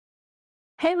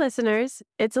Hey, listeners,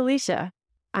 it's Alicia.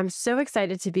 I'm so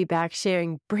excited to be back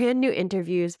sharing brand new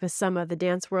interviews with some of the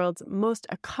dance world's most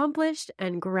accomplished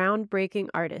and groundbreaking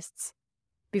artists.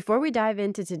 Before we dive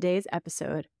into today's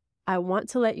episode, I want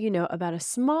to let you know about a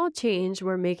small change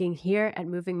we're making here at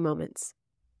Moving Moments.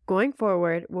 Going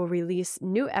forward, we'll release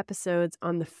new episodes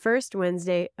on the first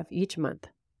Wednesday of each month.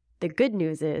 The good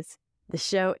news is, the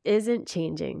show isn't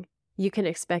changing. You can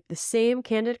expect the same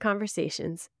candid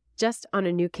conversations, just on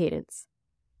a new cadence.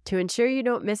 To ensure you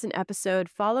don't miss an episode,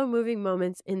 follow Moving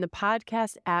Moments in the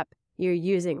podcast app you're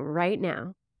using right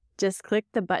now. Just click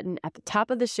the button at the top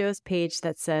of the show's page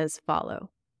that says follow.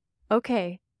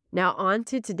 Okay, now on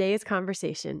to today's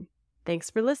conversation. Thanks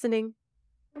for listening.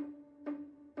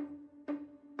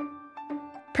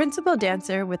 Principal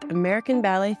dancer with American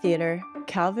Ballet Theatre,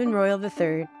 Calvin Royal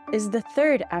III, is the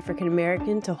third African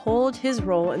American to hold his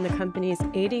role in the company's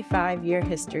 85-year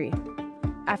history.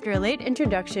 After a late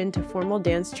introduction to formal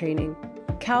dance training,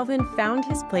 Calvin found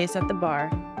his place at the bar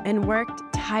and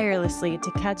worked tirelessly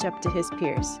to catch up to his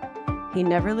peers. He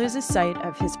never loses sight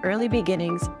of his early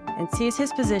beginnings and sees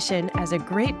his position as a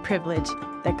great privilege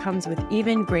that comes with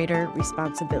even greater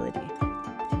responsibility.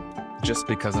 Just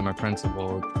because I'm a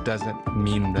principal doesn't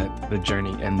mean that the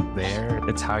journey ends there.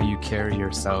 It's how you carry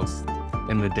yourself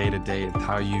in the day-to-day. It's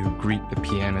how you greet the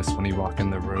pianist when you walk in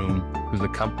the room who's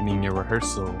accompanying your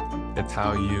rehearsal. It's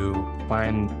how you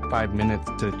find 5 minutes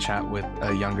to chat with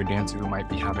a younger dancer who might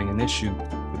be having an issue.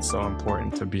 It's so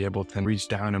important to be able to reach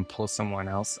down and pull someone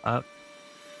else up.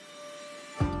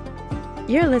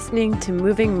 You're listening to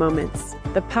Moving Moments,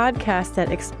 the podcast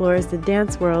that explores the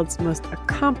dance world's most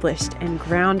accomplished and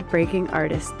groundbreaking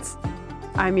artists.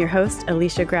 I'm your host,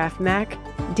 Alicia Graff Mack,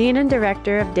 Dean and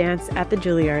Director of Dance at the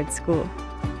Juilliard School.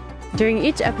 During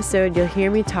each episode, you'll hear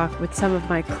me talk with some of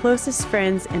my closest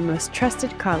friends and most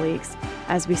trusted colleagues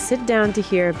as we sit down to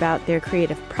hear about their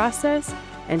creative process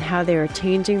and how they are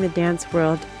changing the dance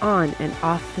world on and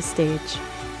off the stage.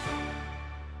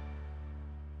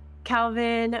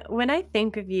 Calvin, when I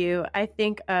think of you, I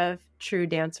think of true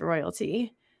dance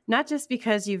royalty, not just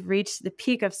because you've reached the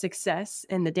peak of success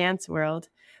in the dance world,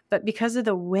 but because of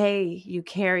the way you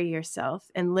carry yourself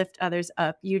and lift others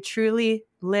up. You truly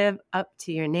live up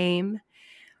to your name.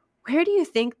 Where do you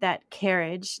think that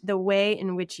carriage, the way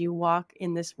in which you walk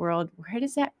in this world, where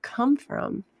does that come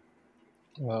from?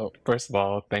 Well, first of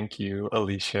all, thank you,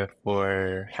 Alicia,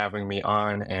 for having me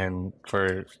on and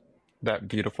for that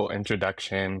beautiful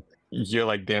introduction. You're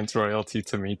like dance royalty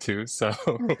to me too, so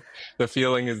the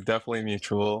feeling is definitely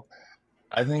mutual.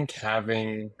 I think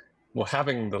having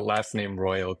the last name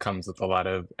Royal comes with a lot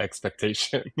of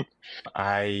expectation.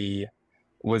 I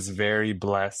was very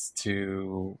blessed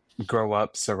to grow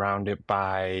up surrounded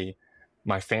by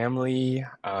my family,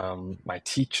 my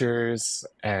teachers,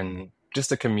 and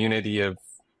just a community of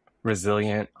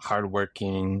resilient,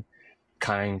 hardworking,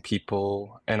 kind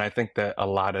people. And I think that a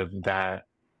lot of that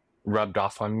rubbed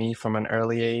off on me from an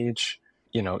early age.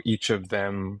 You know, each of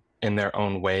them in their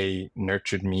own way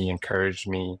nurtured me, encouraged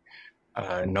me,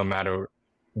 no matter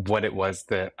what it was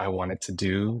that I wanted to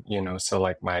do. So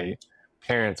like my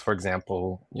parents, for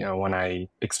example, when I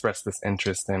expressed this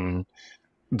interest in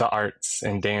the arts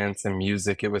and dance and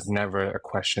music, it was never a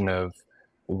question of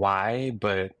why,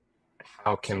 but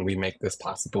how can we make this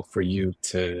possible for you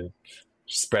to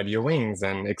spread your wings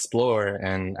and explore?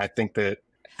 And I think that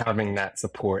having that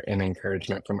support and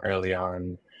encouragement from early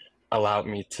on allowed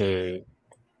me to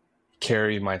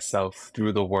carry myself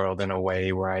through the world in a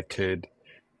way where I could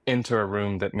enter a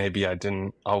room that maybe I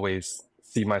didn't always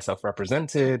see myself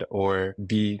represented or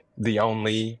be the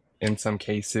only in some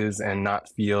cases and not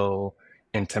feel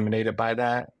intimidated by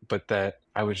that, but that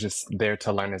I was just there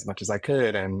to learn as much as I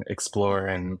could and explore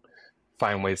and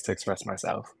find ways to express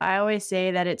myself. I always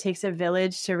say that it takes a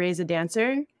village to raise a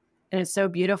dancer. And it's so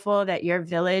beautiful that your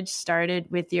village started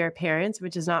with your parents,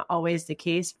 which is not always the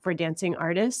case for dancing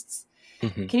artists.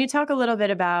 Mm-hmm. Can you talk a little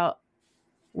bit about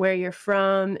where you're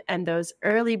from and those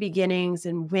early beginnings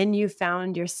and when you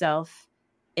found yourself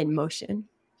in motion?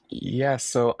 Yeah,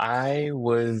 so I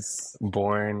was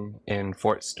born in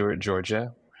Fort Stewart,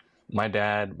 Georgia. My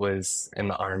dad was in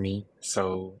the Army,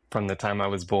 so from the time I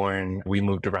was born, we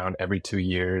moved around every 2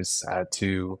 years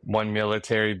to one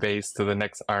military base to the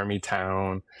next Army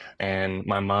town. And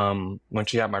my mom, when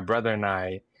she had my brother and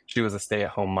I, she was a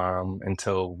stay-at-home mom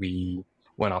until we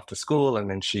went off to school, and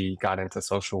then she got into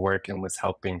social work and was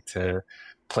helping to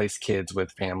place kids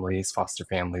with families, foster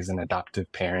families, and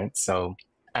adoptive parents. So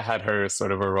I had her as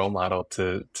sort of a role model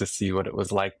to see what it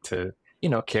was like to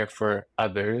care for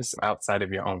others outside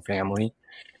of your own family.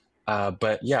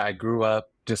 But yeah, I grew up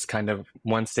just kind of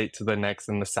one state to the next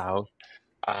in the South.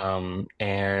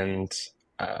 And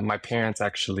my parents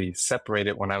actually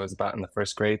separated when I was about in the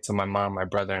first grade. So my mom, my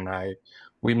brother, and I,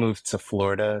 we moved to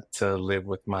Florida to live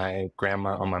with my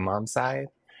grandma on my mom's side.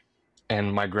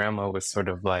 And my grandma was sort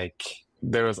of like,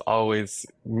 there was always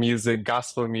music,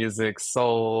 gospel music,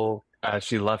 soul.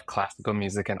 She loved classical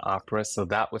music and opera. So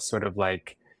that was sort of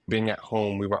like being at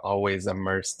home. We were always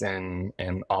immersed in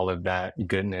all of that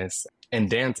goodness. And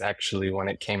dance, actually, when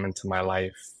it came into my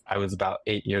life, I was about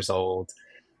 8 years old.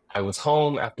 I was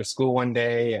home after school one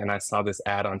day and I saw this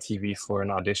ad on TV for an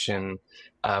audition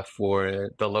for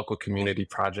the local community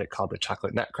project called the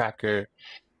Chocolate Nutcracker.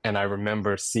 And I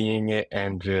remember seeing it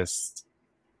and just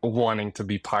wanting to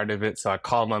be part of it. So I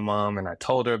called my mom and I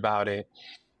told her about it.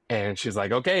 And she's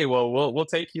like, okay, well, we'll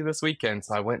take you this weekend.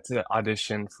 So I went to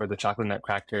audition for the Chocolate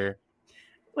Nutcracker.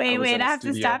 Wait, I have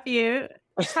to stop you.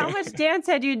 How much dance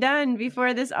had you done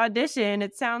before this audition?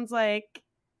 It sounds like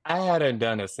I hadn't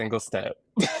done a single step.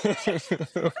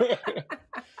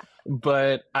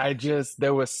 But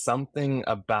there was something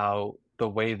about the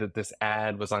way that this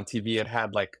ad was on TV. It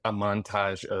had like a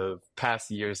montage of past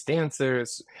years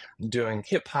dancers doing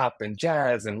hip hop and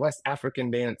jazz and West African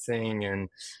dancing. And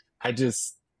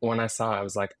when I saw it, I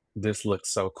was like, this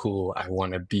looks so cool. I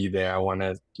want to be there. I want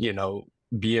to,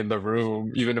 be in the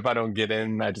room. Even if I don't get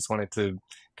in, I just wanted to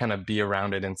kind of be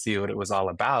around it and see what it was all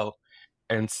about.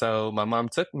 And so my mom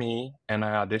took me and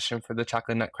I auditioned for the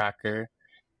Chocolate Nutcracker.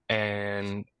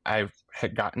 And I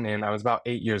had gotten in, I was about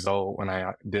 8 years old when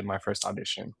I did my first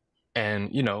audition.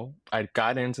 And, I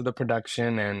got into the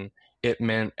production and it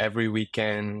meant every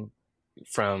weekend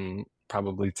from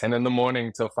probably 10 in the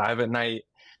morning till 5 at night,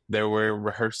 there were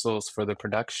rehearsals for the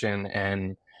production.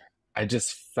 And I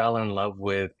just fell in love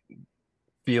with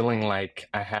feeling like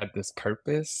I had this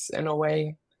purpose in a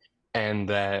way and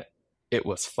that it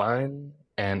was fun.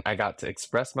 And I got to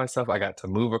express myself. I got to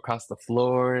move across the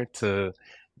floor to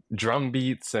drum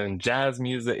beats and jazz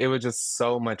music. It was just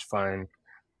so much fun.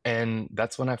 And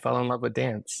that's when I fell in love with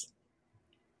dance.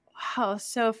 Wow.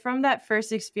 So from that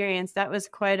first experience, that was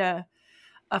quite a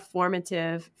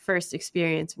formative first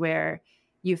experience where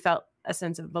you felt a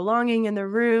sense of belonging in the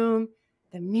room,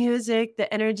 the music,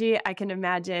 the energy. I can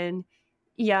imagine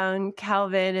young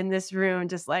Calvin in this room,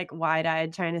 just like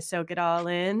wide-eyed, trying to soak it all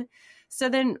in. So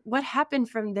then what happened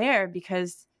from there?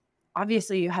 Because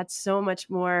obviously you had so much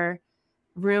more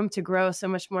room to grow, so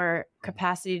much more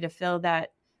capacity to fill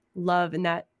that love and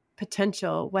that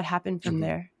potential. What happened from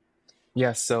there?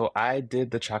 Yeah, so I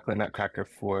did the Chocolate Nutcracker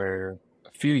for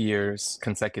a few years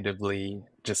consecutively,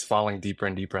 just falling deeper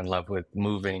and deeper in love with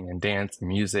moving and dance and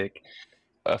music.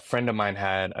 A friend of mine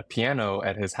had a piano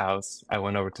at his house. I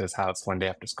went over to his house one day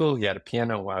after school. He had a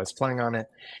piano while I was playing on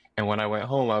it. And when I went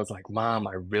home, I was like, Mom,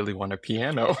 I really want a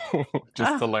piano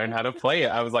just to learn how to play it.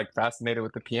 I was like fascinated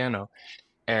with the piano.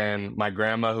 And my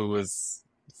grandma, who was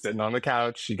sitting on the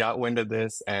couch, she got wind of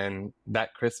this. And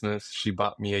that Christmas, she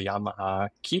bought me a Yamaha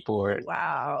keyboard.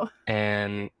 Wow.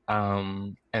 And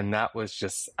that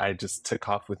was I just took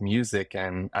off with music.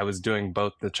 And I was doing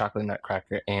both the Chocolate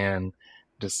Nutcracker and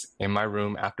just in my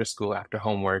room after school, after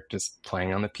homework, just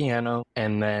playing on the piano.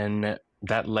 And then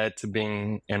that led to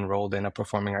being enrolled in a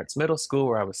performing arts middle school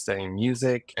where I was studying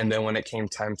music. And then when it came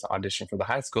time to audition for the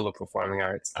High School of Performing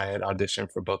Arts, I had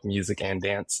auditioned for both music and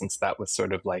dance, since that was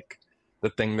sort of like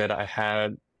the thing that I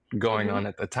had going on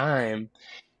at the time.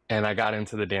 And I got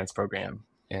into the dance program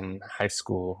in high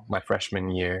school, my freshman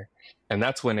year. And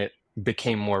that's when it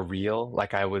became more real.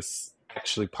 Like I was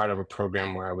actually part of a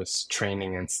program where I was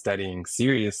training and studying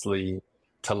seriously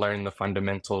to learn the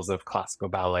fundamentals of classical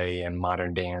ballet and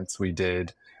modern dance. We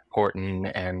did Horton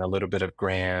and a little bit of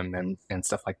Graham and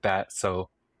stuff like that. So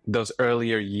those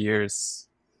earlier years,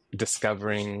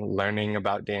 discovering, learning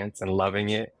about dance and loving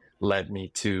it led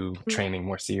me to training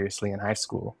more seriously in high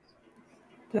school.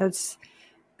 That's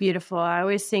beautiful. I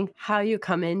always think how you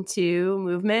come into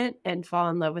movement and fall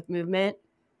in love with movement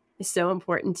is so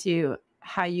important to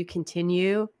how you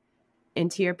continue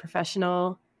into your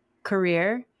professional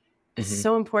career. It's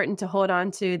so important to hold on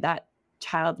to that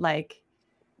childlike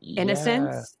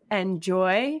innocence and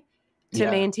joy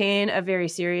to maintain a very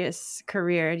serious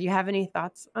career. Do you have any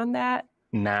thoughts on that?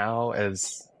 Now,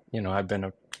 as you know, I've been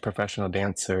a professional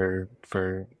dancer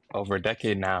for over a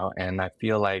decade now, and I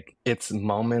feel like it's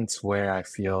moments where I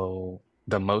feel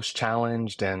the most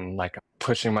challenged and like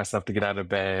pushing myself to get out of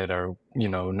bed, or, you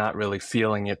know, not really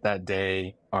feeling it that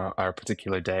day or a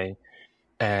particular day.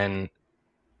 And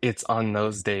it's on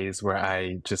those days where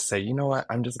I just say, you know what,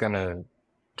 I'm just gonna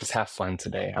just have fun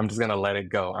today. I'm just gonna let it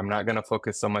go. I'm not gonna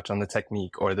focus so much on the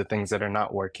technique or the things that are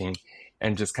not working,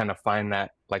 and just kind of find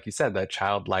that, like you said, that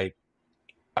childlike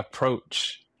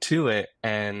approach to it.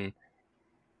 And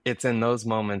it's in those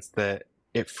moments that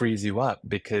it frees you up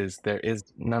because there is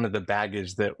none of the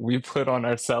baggage that we put on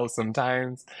ourselves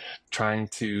sometimes, trying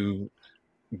to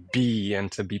be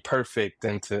and to be perfect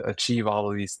and to achieve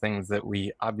all of these things that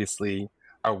we obviously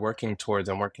are working towards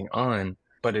and working on.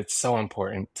 But it's so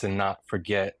important to not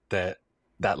forget that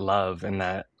love and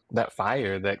that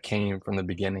fire that came from the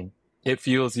beginning. It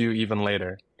fuels you even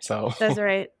later. So That's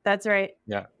right. That's right.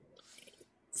 yeah.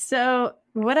 So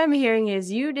what I'm hearing is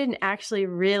you didn't actually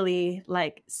really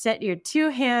like set your two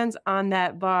hands on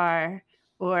that bar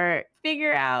or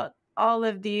figure out all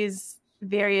of these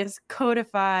various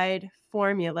codified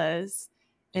formulas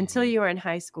until you were in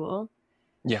high school.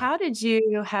 Yeah. How did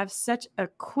you have such a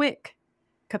quick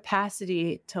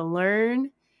capacity to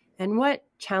learn? And what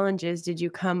challenges did you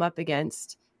come up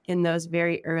against in those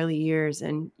very early years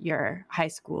in your high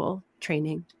school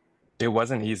training? It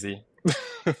wasn't easy.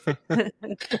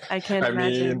 I can't I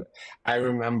imagine. mean, I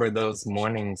remember those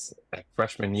mornings at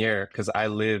freshman year because I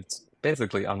lived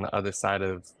basically on the other side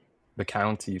of the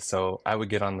county. So I would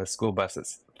get on the school bus at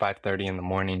 5:30 in the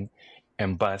morning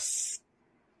and bus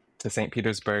to St.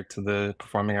 Petersburg to the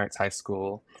Performing Arts High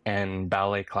School. And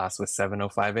ballet class was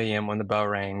 7:05 a.m. when the bell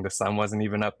rang. The sun wasn't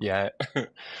even up yet.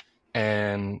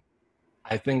 And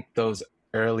I think those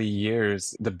early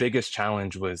years, the biggest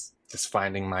challenge was just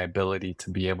finding my ability to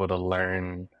be able to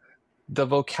learn the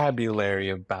vocabulary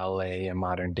of ballet and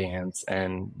modern dance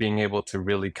and being able to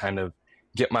really kind of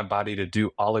get my body to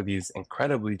do all of these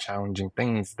incredibly challenging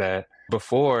things that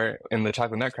before in the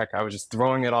Chocolate Nutcracker, I was just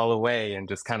throwing it all away and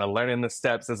just kind of learning the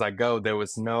steps as I go. There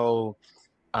was no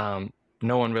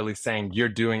one really saying you're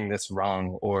doing this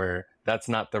wrong or that's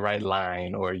not the right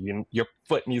line or your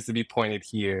foot needs to be pointed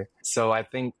here. So I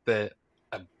think that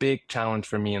a big challenge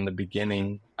for me in the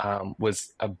beginning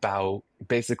was about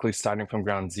basically starting from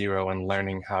ground zero and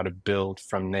learning how to build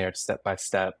from there step by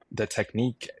step the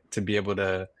technique to be able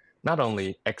to not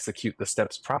only execute the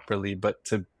steps properly, but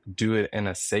to do it in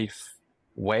a safe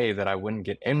way that I wouldn't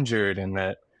get injured and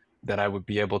that I would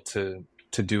be able to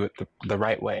do it the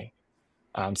right way.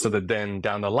 So that then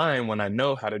down the line, when I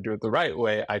know how to do it the right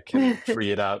way, I can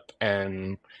free it up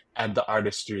and add the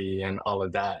artistry and all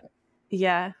of that.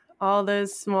 Yeah, all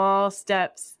those small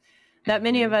steps that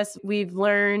many of us, we've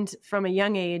learned from a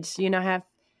young age. You know, I have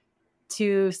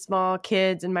two small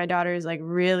kids and my daughter is like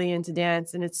really into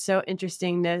dance. And it's so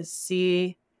interesting to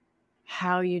see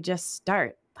how you just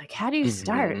start. Like, how do you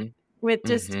start with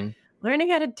just learning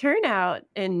how to turn out?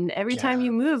 And every time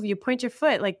you move, you point your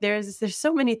foot. Like there's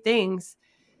so many things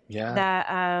that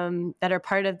that are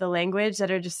part of the language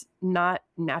that are just not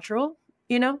natural,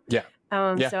 you know?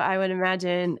 So I would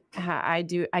imagine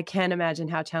I can't imagine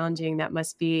how challenging that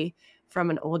must be from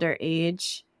an older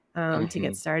age to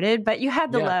get started. But you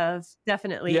had the love,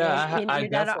 definitely. Yeah, And your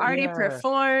dad already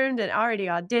performed and already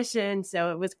auditioned.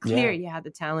 So it was clear you had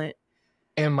the talent.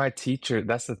 And my teacher,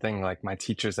 that's the thing, like my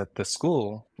teachers at the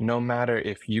school, no matter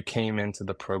if you came into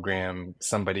the program,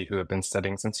 somebody who had been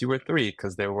studying since you were 3,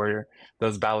 because there were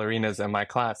those ballerinas in my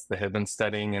class that had been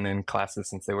studying and in classes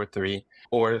since they were 3,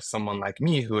 or someone like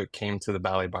me who had came to the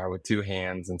ballet bar with 2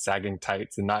 hands and sagging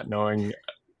tights and not knowing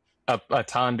a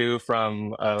tendu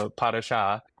from a pas de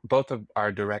chat. Both of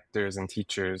our directors and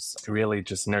teachers really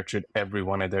just nurtured every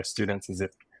one of their students as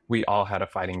if we all had a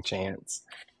fighting chance.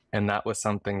 And that was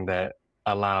something that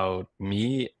allowed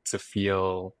me to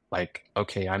feel like,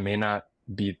 okay, I may not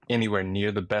be anywhere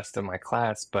near the best of my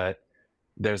class, but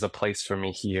there's a place for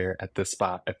me here at this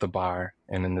spot, at the bar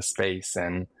and in the space.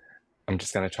 And I'm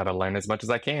just going to try to learn as much as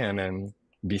I can and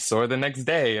be sore the next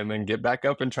day and then get back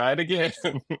up and try it again.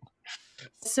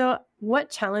 So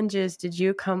what challenges did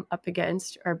you come up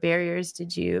against or barriers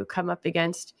did you come up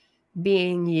against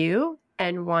being you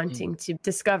and wanting to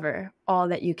discover all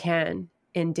that you can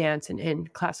in dance and in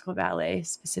classical ballet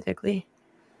specifically?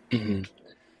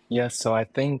 Yeah, so I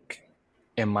think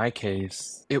in my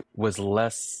case, it was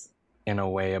less in a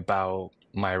way about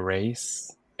my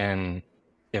race and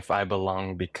if I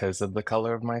belong because of the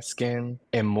color of my skin,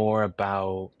 and more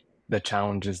about the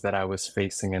challenges that I was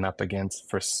facing and up against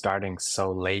for starting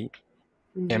so late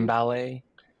in ballet.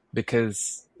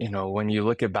 Because, you know, when you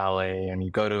look at ballet and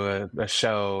you go to a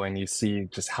show and you see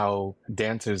just how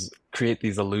dancers create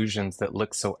these illusions that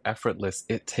look so effortless,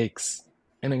 it takes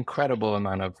an incredible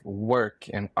amount of work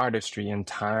and artistry and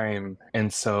time.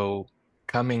 And so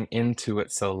coming into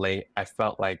it so late, I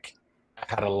felt like I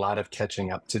had a lot of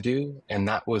catching up to do. And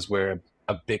that was where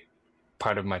a big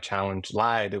part of my challenge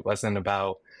lied. It wasn't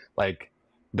about like,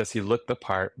 does he look the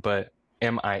part, but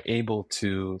am I able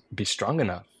to be strong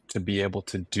enough to be able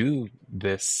to do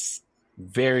this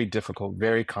very difficult,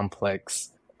 very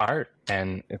complex art,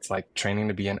 and it's like training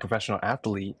to be a professional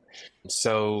athlete.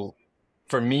 So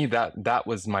for me, that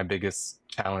was my biggest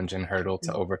challenge and hurdle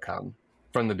to overcome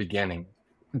from the beginning.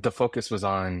 The focus was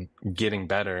on getting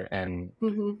better and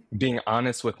being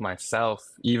honest with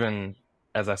myself, even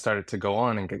as I started to go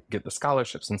on and get the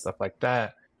scholarships and stuff like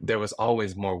that. There was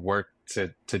always more work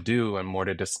to do and more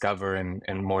to discover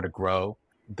and more to grow.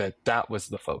 That was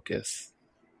the focus.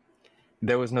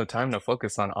 There was no time to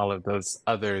focus on all of those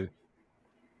other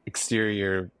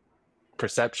exterior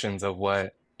perceptions of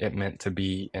what it meant to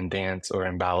be in dance or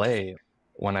in ballet.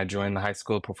 When I joined the High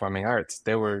School of Performing Arts,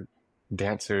 there were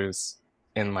dancers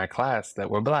in my class that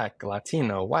were Black,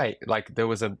 Latino, white. Like there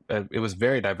was it was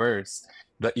very diverse.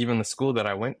 Even the school that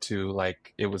I went to,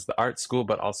 like it was the art school,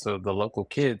 but also the local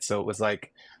kids. So it was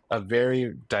like a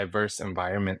very diverse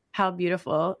environment. How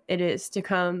beautiful it is to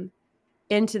come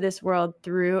into this world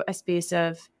through a space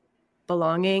of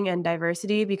belonging and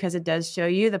diversity, because it does show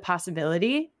you the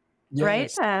possibility,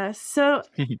 Yes. right? So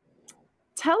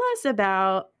tell us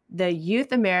about the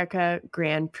Youth America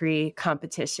Grand Prix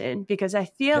competition, because I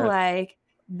feel like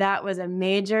that was a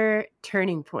major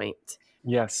turning point.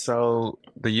 Yes. So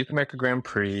the Youth America Grand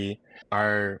Prix,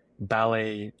 our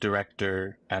ballet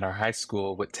director at our high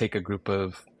school would take a group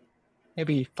of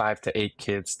maybe 5 to 8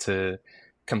 kids to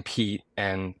compete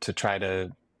and to try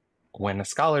to win a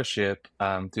scholarship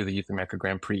through the Youth America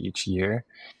Grand Prix each year.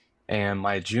 And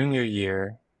my junior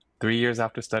year, 3 years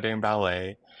after studying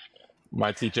ballet,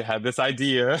 my teacher had this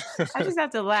idea. I just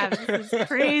have to laugh. This is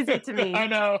crazy to me. I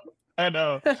know.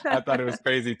 I thought it was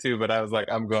crazy too, but I was like,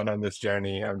 I'm going on this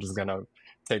journey. I'm just gonna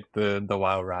take the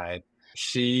wild ride.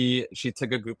 She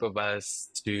took a group of us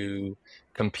to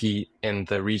compete in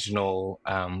the regional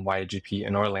YGP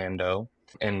in Orlando.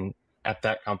 And at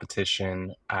that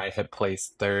competition, I had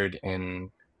placed third in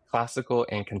classical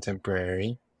and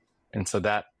contemporary. And so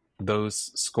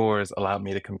those scores allowed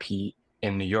me to compete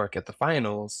in New York at the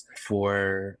finals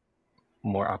for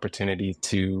more opportunity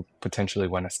to potentially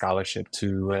win a scholarship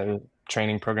to a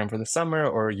training program for the summer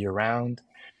or year round.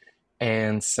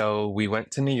 And so we went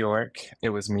to New York. It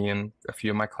was me and a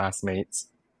few of my classmates.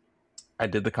 I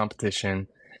did the competition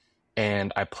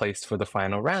and I placed for the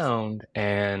final round.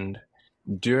 And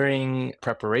during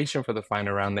preparation for the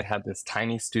final round, they had this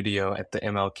tiny studio at the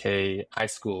MLK High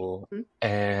School.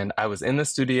 And I was in the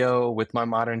studio with my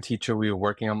modern teacher. We were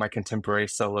working on my contemporary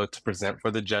solo to present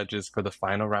for the judges for the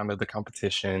final round of the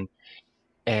competition.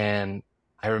 And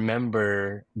I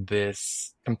remember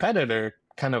this competitor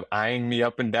kind of eyeing me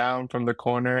up and down from the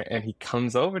corner, and he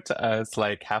comes over to us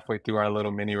like halfway through our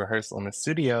little mini rehearsal in the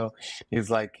studio. He's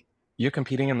like, "You're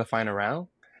competing in the final round?"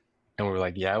 And we're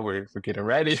like, "Yeah, we're getting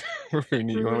ready.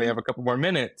 You only have a couple more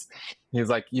minutes." He's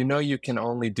like, "You can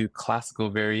only do classical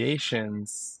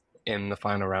variations in the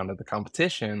final round of the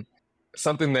competition."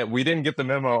 Something that we didn't get the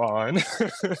memo on.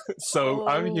 So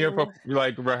I'm here for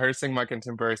like rehearsing my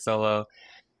contemporary solo.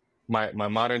 My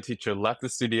modern teacher left the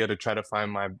studio to try to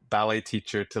find my ballet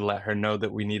teacher to let her know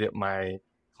that we needed my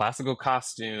classical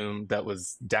costume that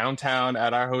was downtown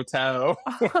at our hotel.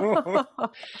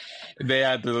 They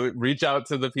had to reach out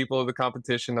to the people of the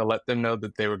competition to let them know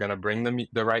that they were going to bring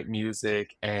the right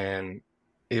music. And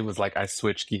it was like I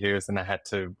switched gears and I had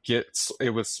to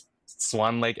it was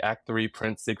Swan Lake Act 3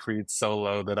 Prince Siegfried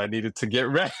solo that I needed to get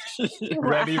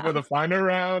ready for the final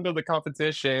round of the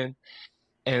competition.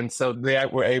 And so they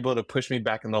were able to push me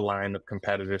back in the line of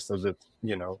competitors so that,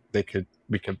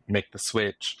 we could make the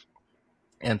switch.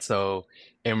 And so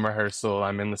in rehearsal,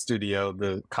 I'm in the studio,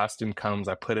 the costume comes,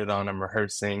 I put it on, I'm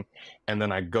rehearsing, and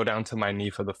then I go down to my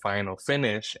knee for the final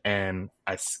finish and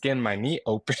I skin my knee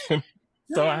open.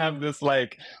 So I have this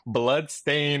like blood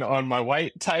stain on my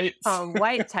white tights.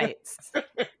 White tights.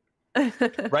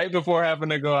 Right before having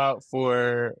to go out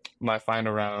for my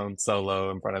final round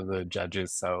solo in front of the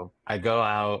judges. So I go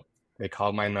out, they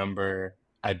call my number,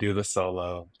 I do the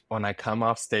solo. When I come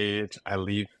off stage, I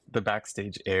leave the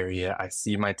backstage area. I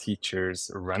see my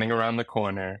teachers running around the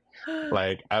corner.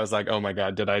 Like, I was like, oh my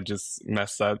God, did I just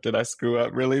mess up? Did I screw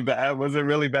up really bad? Was it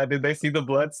really bad? Did they see the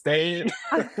blood stain?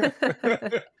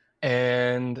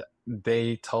 And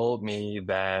they told me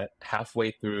that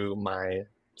halfway through my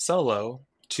solo,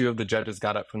 2 of the judges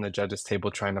got up from the judges'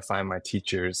 table trying to find my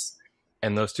teachers.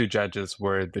 And those 2 judges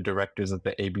were the directors of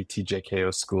the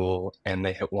ABT-JKO school, and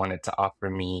they had wanted to offer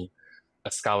me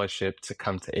a scholarship to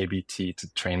come to ABT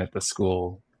to train at the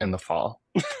school in the fall.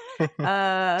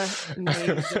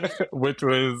 Which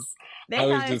was, I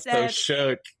was just so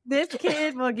shook. This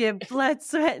kid will give blood,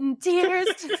 sweat, and tears.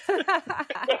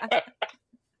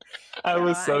 I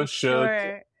was so shook.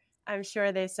 I'm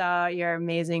sure they saw your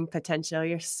amazing potential.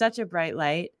 You're such a bright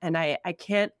light. And I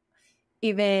can't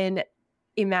even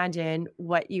imagine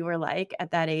what you were like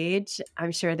at that age.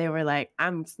 I'm sure they were like,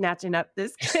 I'm snatching up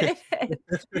this kid.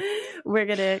 We're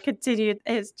going to continue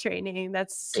his training.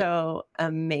 That's so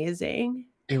amazing.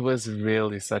 It was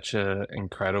really such a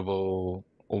incredible,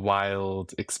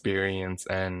 wild experience.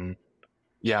 And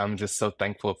yeah, I'm just so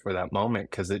thankful for that moment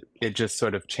because it just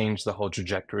sort of changed the whole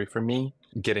trajectory for me,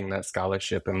 getting that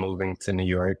scholarship and moving to New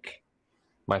York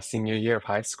my senior year of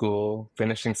high school,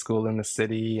 finishing school in the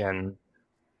city and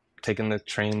taking the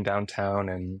train downtown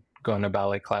and going to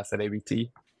ballet class at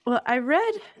ABT. Well, I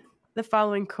read the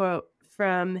following quote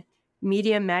from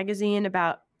Media Magazine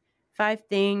about 5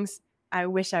 things I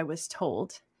wish I was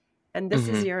told. And this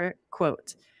is your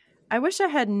quote. I wish I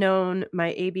had known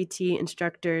my ABT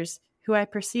instructors, who I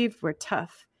perceived were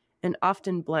tough and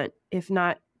often blunt, if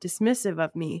not dismissive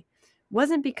of me,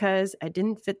 wasn't because I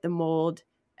didn't fit the mold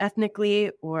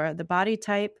ethnically or the body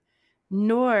type,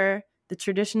 nor the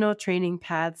traditional training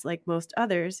paths like most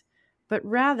others, but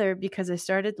rather because I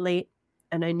started late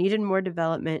and I needed more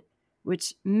development,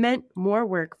 which meant more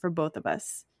work for both of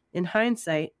us. In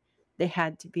hindsight, they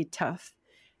had to be tough.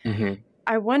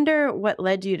 I wonder what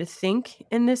led you to think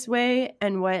in this way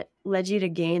and what led you to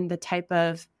gain the type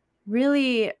of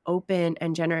really open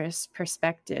and generous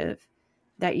perspective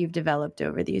that you've developed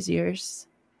over these years.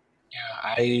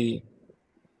 Yeah,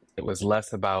 it was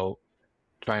less about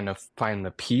trying to find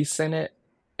the peace in it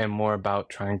and more about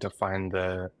trying to find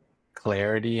the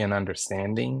clarity and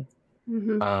understanding.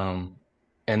 And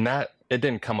that it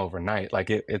didn't come overnight. Like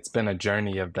it's been a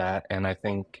journey of that. And I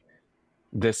think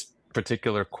this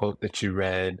particular quote that you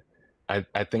read,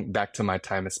 I think back to my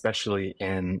time, especially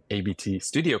in ABT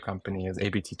Studio Company as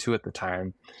ABT2 at the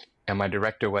time. And my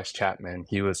director, Wes Chapman,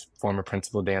 he was former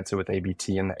principal dancer with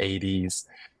ABT in the 80s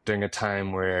during a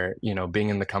time where, you know, being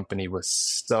in the company was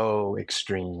so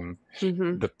extreme.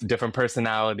 The different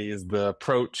personalities, the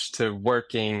approach to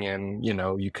working, and, you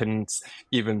know, you couldn't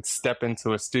even step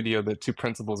into a studio that 2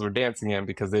 principals were dancing in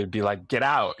because they'd be like, get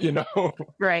out, you know?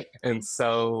 Right. And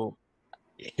so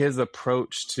his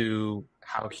approach to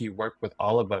how he worked with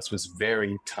all of us was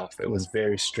very tough. It was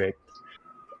very strict.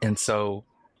 And so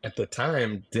at the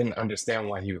time, didn't understand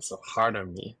why he was so hard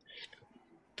on me.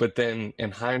 But then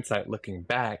in hindsight, looking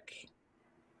back,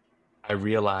 I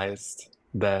realized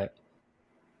that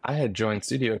I had joined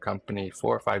Studio Company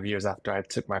 4 or 5 years after I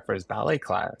took my first ballet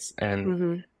class.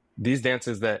 And these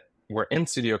dancers that were in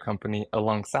Studio Company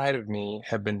alongside of me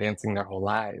have been dancing their whole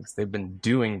lives. They've been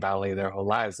doing ballet their whole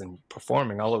lives and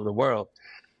performing all over the world.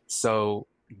 So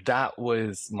that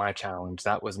was my challenge.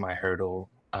 That was my hurdle.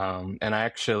 And I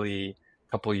actually,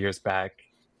 a couple of years back,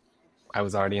 I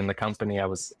was already in the company. I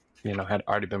was, you know, had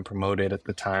already been promoted at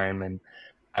the time. And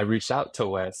I reached out to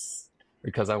Wes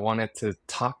because I wanted to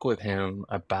talk with him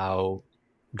about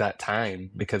that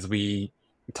time, because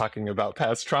talking about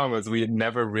past traumas, we had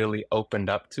never really opened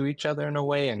up to each other in a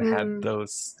way and had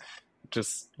those,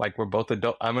 just like, we're both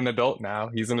adult. I'm an adult now.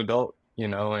 He's an adult, you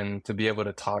know, and to be able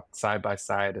to talk side by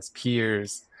side as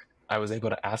peers, I was able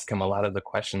to ask him a lot of the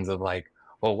questions of like,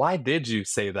 well, why did you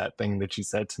say that thing that you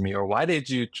said to me? Or why did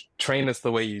you train us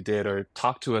the way you did or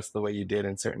talk to us the way you did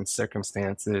in certain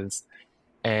circumstances?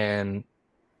 And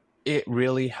it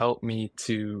really helped me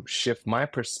to shift my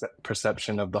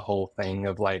perception of the whole thing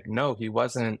of like, no, he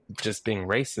wasn't just being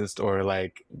racist or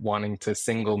like wanting to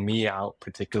single me out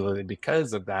particularly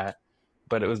because of that,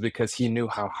 but it was because he knew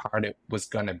how hard it was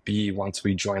going to be once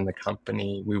we joined the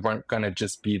company. We weren't going to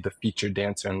just be the featured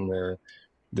dancer in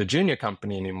the junior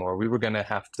company anymore. We were going to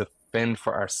have to fend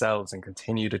for ourselves and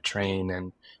continue to train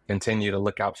and continue to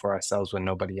look out for ourselves when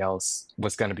nobody else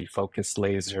was going to be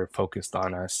laser focused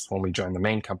on us when we joined the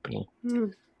main company.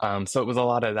 So it was a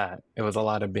lot of that. It was a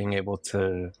lot of being able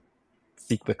to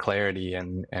seek the clarity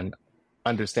and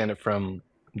understand it from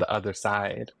the other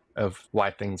side of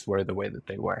why things were the way that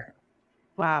they were.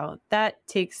 Wow. That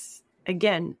takes,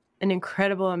 again, an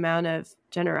incredible amount of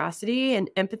generosity and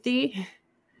empathy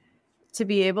to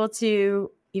be able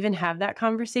to even have that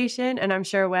conversation. And I'm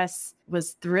sure Wes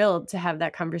was thrilled to have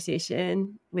that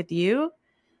conversation with you.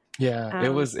 Yeah,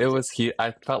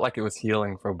 I felt like it was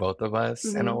healing for both of us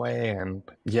in a way. And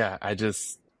yeah, I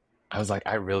was like,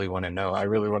 I really want to know. I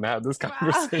really want to have this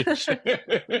conversation.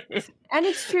 And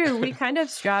it's true. We kind of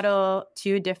straddle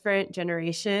 2 different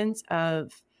generations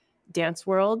of dance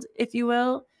world, if you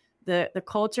will. The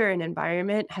culture and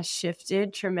environment has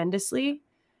shifted tremendously.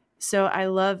 So I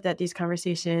love that these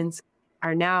conversations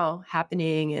are now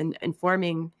happening and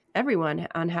informing everyone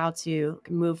on how to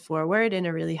move forward in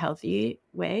a really healthy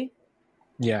way.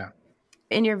 Yeah.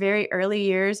 In your very early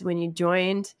years when you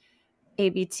joined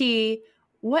ABT,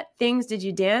 what things did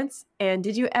you dance? And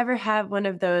did you ever have one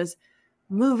of those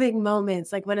moving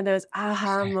moments, like one of those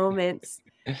aha moments?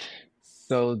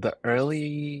 So the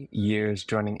early years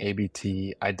joining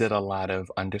ABT, I did a lot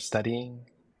of understudying.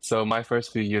 So my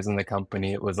first few years in the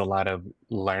company, it was a lot of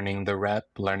learning the rep,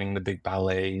 learning the big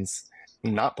ballets,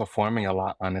 not performing a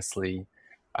lot, honestly.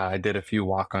 I did a few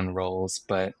walk-on roles,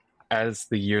 but as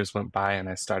the years went by and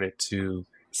I started to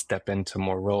step into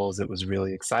more roles, it was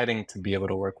really exciting to be able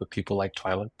to work with people like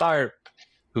Twyla Tharp,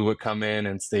 who would come in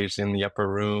and stage in the upper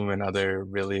room and other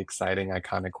really exciting,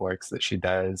 iconic works that she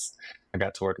does. I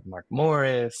got to work with Mark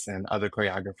Morris and other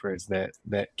choreographers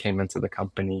that came into the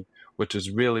company, which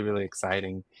was really, really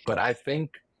exciting. But I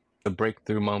think the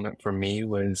breakthrough moment for me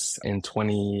was in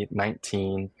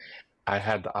 2019. I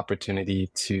had the opportunity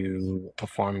to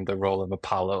perform the role of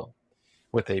Apollo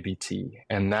with ABT.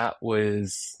 And that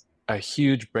was a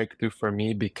huge breakthrough for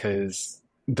me because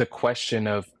the question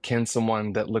of can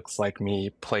someone that looks like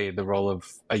me play the role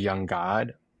of a young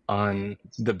god on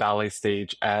the ballet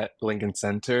stage at Lincoln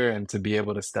Center, and to be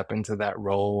able to step into that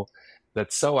role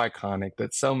that's so iconic,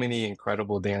 that so many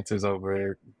incredible dancers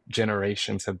over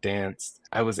generations have danced,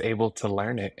 I was able to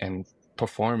learn it and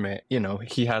perform it. You know,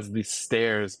 he has these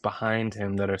stairs behind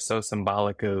him that are so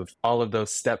symbolic of all of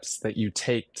those steps that you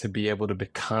take to be able to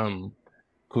become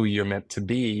who you're meant to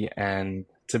be. And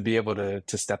to be able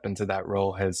to step into that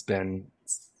role has been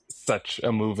such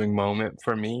a moving moment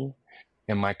for me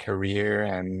in my career,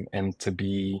 and to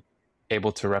be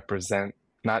able to represent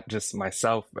not just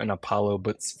myself and Apollo,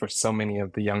 but for so many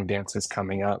of the young dancers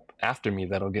coming up after me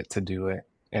that'll get to do it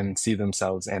and see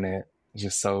themselves in it. It's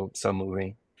just so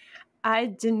moving. I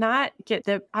did not get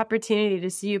the opportunity to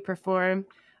see you perform,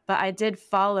 but I did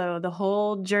follow the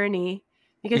whole journey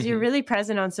because you're really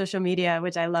present on social media,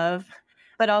 which I love,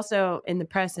 but also in the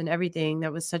press and everything.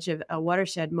 That was such a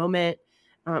watershed moment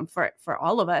for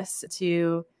all of us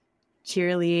to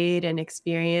cheerlead and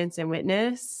experience and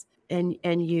witness. And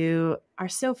you are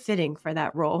so fitting for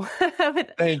that role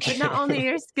with not only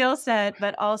your skill set,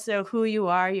 but also who you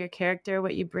are, your character,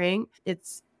 what you bring.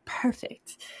 It's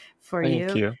perfect for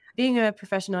Thank you. Being a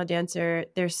professional dancer,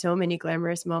 there's so many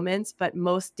glamorous moments, but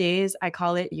most days I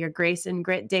call it your grace and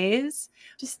grit days.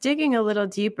 Just digging a little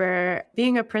deeper,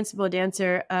 being a principal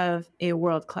dancer of a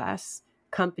world-class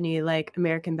company like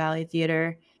American Ballet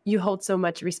Theater, you hold so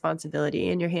much responsibility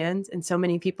in your hands and so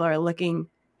many people are looking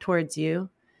towards you.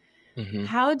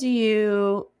 How do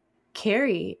you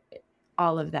carry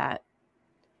all of that?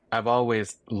 I've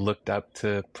always looked up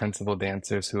to principal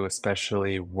dancers who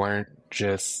especially weren't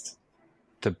just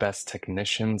the best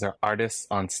technicians or artists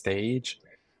on stage,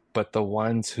 but the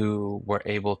ones who were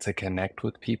able to connect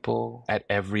with people at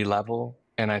every level.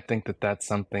 And I think that that's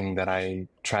something that I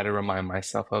try to remind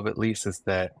myself of, at least, is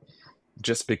that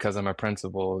just because I'm a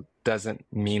principal doesn't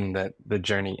mean that the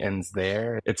journey ends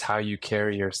there. It's how you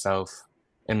carry yourself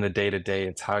in the day to day.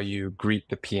 It's how you greet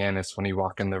the pianist when you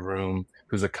walk in the room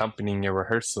who's accompanying your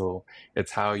rehearsal.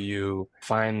 It's how you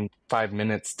find 5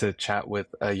 minutes to chat with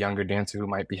a younger dancer who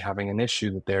might be having an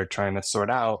issue that they're trying to sort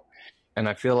out. And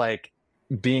I feel like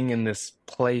being in this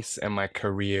place in my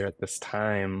career at this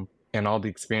time and all the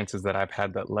experiences that I've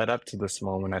had that led up to this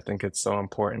moment, I think it's so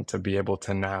important to be able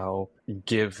to now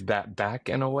give that back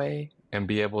in a way and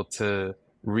be able to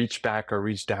reach back or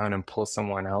reach down and pull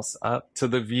someone else up to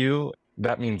the view.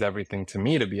 That means everything to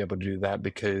me to be able to do that,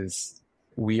 because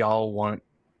we all want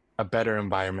a better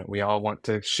environment. We all want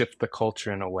to shift the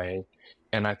culture in a way.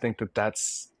 And I think that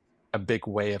that's a big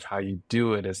way of how you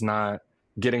do it, is not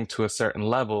getting to a certain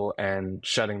level and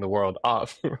shutting the world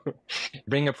off.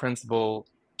 Being a principal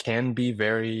can be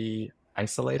very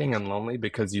isolating and lonely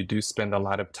because you do spend a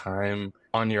lot of time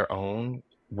on your own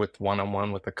with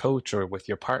one-on-one with a coach or with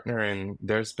your partner. And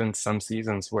there's been some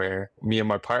seasons where me and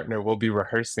my partner will be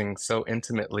rehearsing so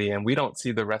intimately and we don't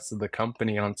see the rest of the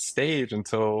company on stage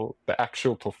until the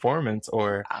actual performance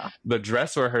or the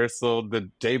dress rehearsal the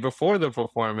day before the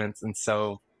performance. And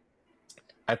so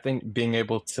I think being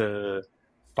able to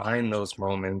find those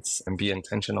moments and be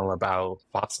intentional about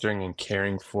fostering and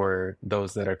caring for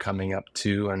those that are coming up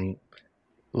too, and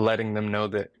letting them know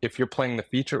that if you're playing the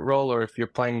featured role or if you're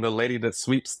playing the lady that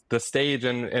sweeps the stage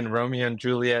in Romeo and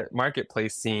Juliet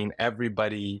marketplace scene,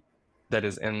 everybody that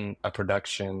is in a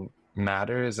production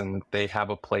matters and they have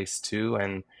a place too.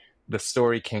 And the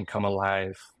story can't come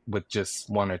alive with just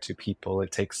one or two people.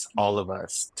 It takes all of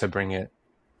us to bring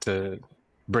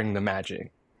the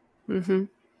magic. Mm-hmm.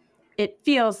 It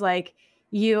feels like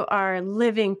you are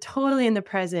living totally in the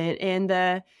present, and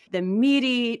the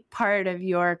meaty part of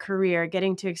your career,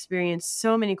 getting to experience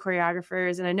so many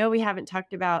choreographers. And I know we haven't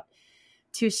talked about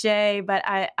Touche, but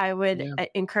I would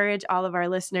encourage all of our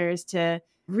listeners to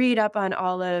read up on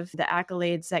all of the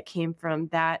accolades that came from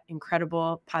that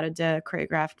incredible pas de deux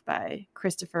choreographed by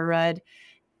Christopher Rudd,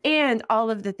 and all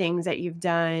of the things that you've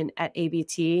done at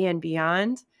ABT and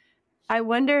beyond. I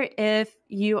wonder if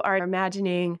you are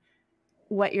imagining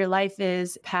what your life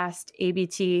is past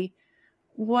ABT.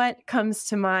 What comes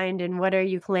to mind and what are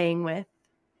you playing with?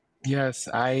 Yes,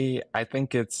 I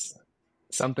think it's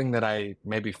something that I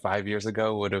maybe 5 years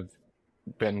ago would have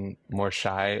been more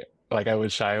shy. Like I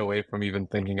would shy away from even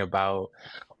thinking about,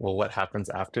 well, what happens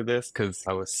after this? Because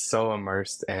I was so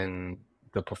immersed in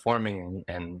the performing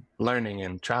and learning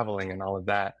and traveling and all of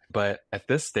that. But at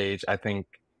this stage, I think,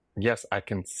 yes, I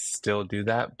can still do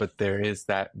that, but there is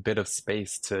that bit of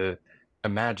space to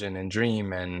imagine and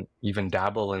dream and even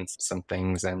dabble in some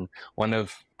things. And one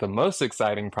of the most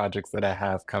exciting projects that I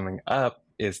have coming up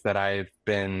is that I've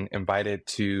been invited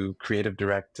to creative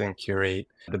direct and curate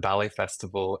the ballet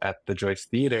festival at the Joyce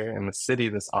Theater in the city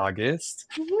this August.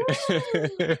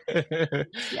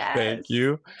 Yes. Thank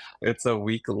you. It's a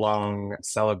week-long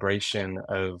celebration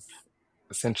of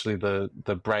essentially the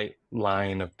bright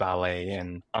line of ballet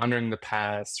and honoring the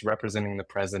past, representing the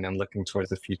present, and looking towards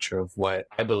the future of what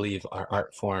I believe our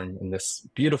art form and this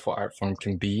beautiful art form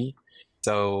can be.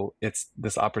 So it's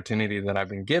this opportunity that I've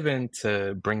been given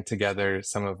to bring together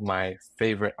some of my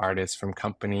favorite artists from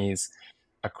companies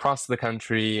across the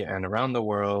country and around the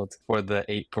world for the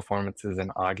 8 performances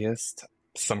in August.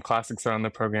 Some classics are on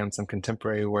the program, some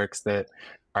contemporary works that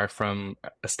are from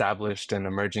established and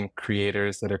emerging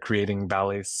creators that are creating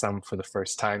ballets, some for the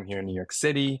first time here in New York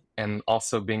City, and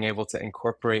also being able to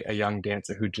incorporate a young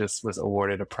dancer who just was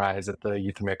awarded a prize at the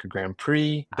Youth America Grand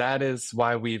Prix. That is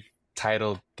why we've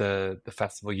titled the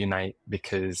festival Unite,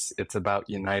 because it's about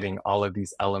uniting all of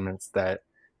these elements that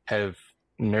have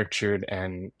nurtured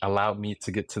and allowed me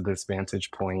to get to this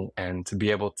vantage point and to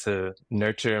be able to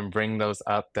nurture and bring those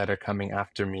up that are coming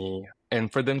after me.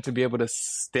 And for them to be able to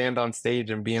stand on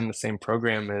stage and be in the same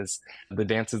program as the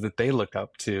dancers that they look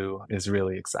up to is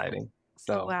really exciting.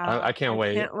 So wow. I can't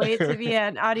wait. I can't wait to be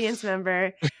an audience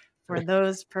member for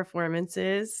those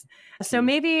performances. So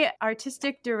maybe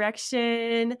artistic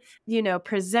direction,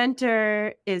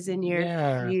 presenter is in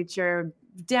your future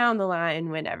down the line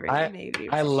whenever maybe.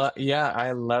 I love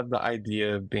the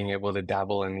idea of being able to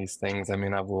dabble in these things. I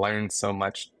mean, I've learned so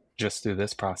much just through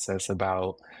this process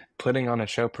about putting on a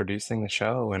show, producing the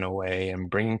show in a way, and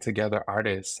bringing together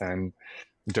artists and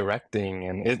directing,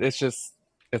 and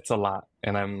it's a lot,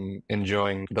 and I'm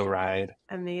enjoying the ride.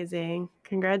 Amazing.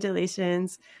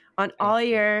 Congratulations on all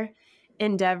your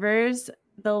endeavors.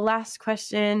 The last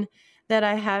question that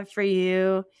I have for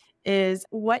you is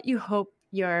what you hope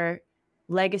your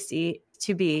legacy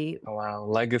to be. Oh, wow.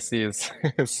 Legacy is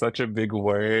such a big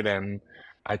word, and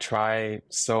I try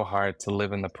so hard to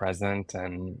live in the present.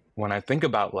 And when I think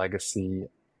about legacy,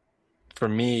 for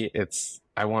me,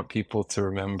 I want people to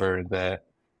remember that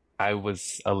I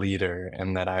was a leader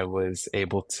and that I was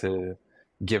able to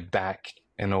give back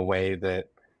in a way that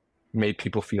made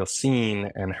people feel seen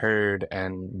and heard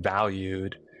and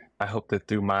valued. I hope that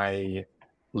through my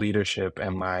leadership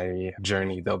and my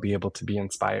journey, they'll be able to be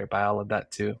inspired by all of that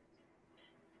too.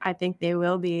 I think they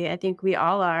will be. I think we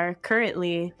all are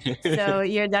currently. So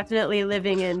you're definitely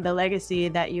living in the legacy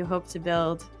that you hope to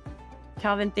build.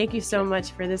 Calvin, thank you so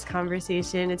much for this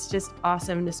conversation. It's just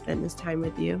awesome to spend this time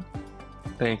with you.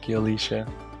 Thank you,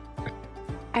 Alicia.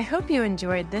 I hope you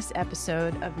enjoyed this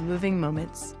episode of Moving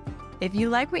Moments. If you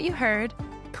like what you heard,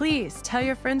 please tell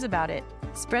your friends about it.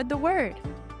 Spread the word.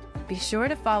 Be sure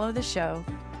to follow the show,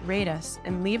 rate us,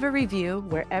 and leave a review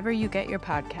wherever you get your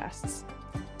podcasts.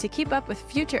 To keep up with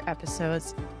future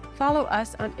episodes, follow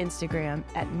us on Instagram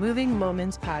at Moving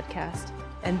Moments Podcast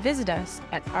and visit us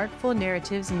at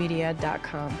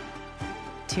artfulnarrativesmedia.com.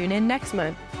 Tune in next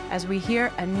month as we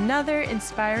hear another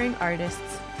inspiring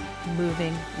artist's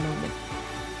moving moment.